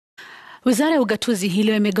Wizara ya Ugatuzi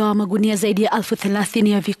hilo imegawa magunia zaidi ya elfu 30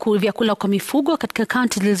 ya vyakula kwa mifugo katika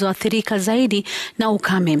kaunti zilizoathirika zaidi na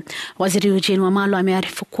ukame. Waziri Eugene Wamalwa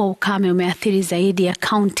amearifu kuwa ukame umeathiri zaidi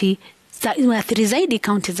kaunti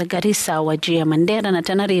za Garissa, Wajir, Mandera na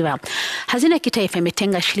Tana River. Hazina ya kitaifa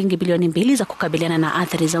imetenga shilingi bilioni 2 za kukabiliana na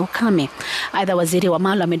athari za ukame. Aidha, Waziri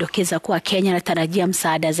Wamalwa amedokeza kuwa Kenya inatarajia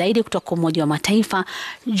msaada zaidi kutoka Umoja wa Mataifa,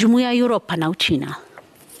 Jumuiya ya Europa na Uchina.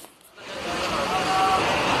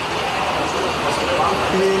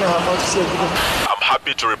 I'm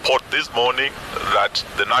happy to report this morning that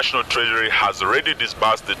the National Treasury has already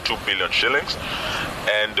disbursed the 2 billion shillings,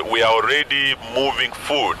 and we are already moving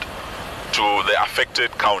food to the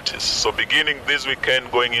affected counties. So beginning this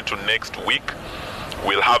weekend, going into next week,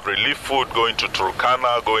 we'll have relief food going to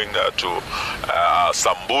Turkana, going to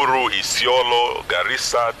Samburu, Isiolo,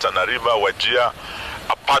 Garissa, Tana River, Wajir,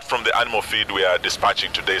 apart from the animal feed we are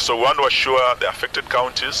dispatching today. So we want to assure the affected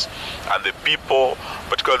counties and the people,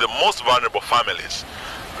 particularly the most vulnerable families,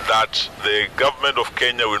 that the government of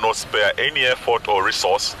Kenya will not spare any effort or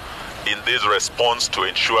resource in this response to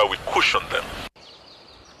ensure we cushion them.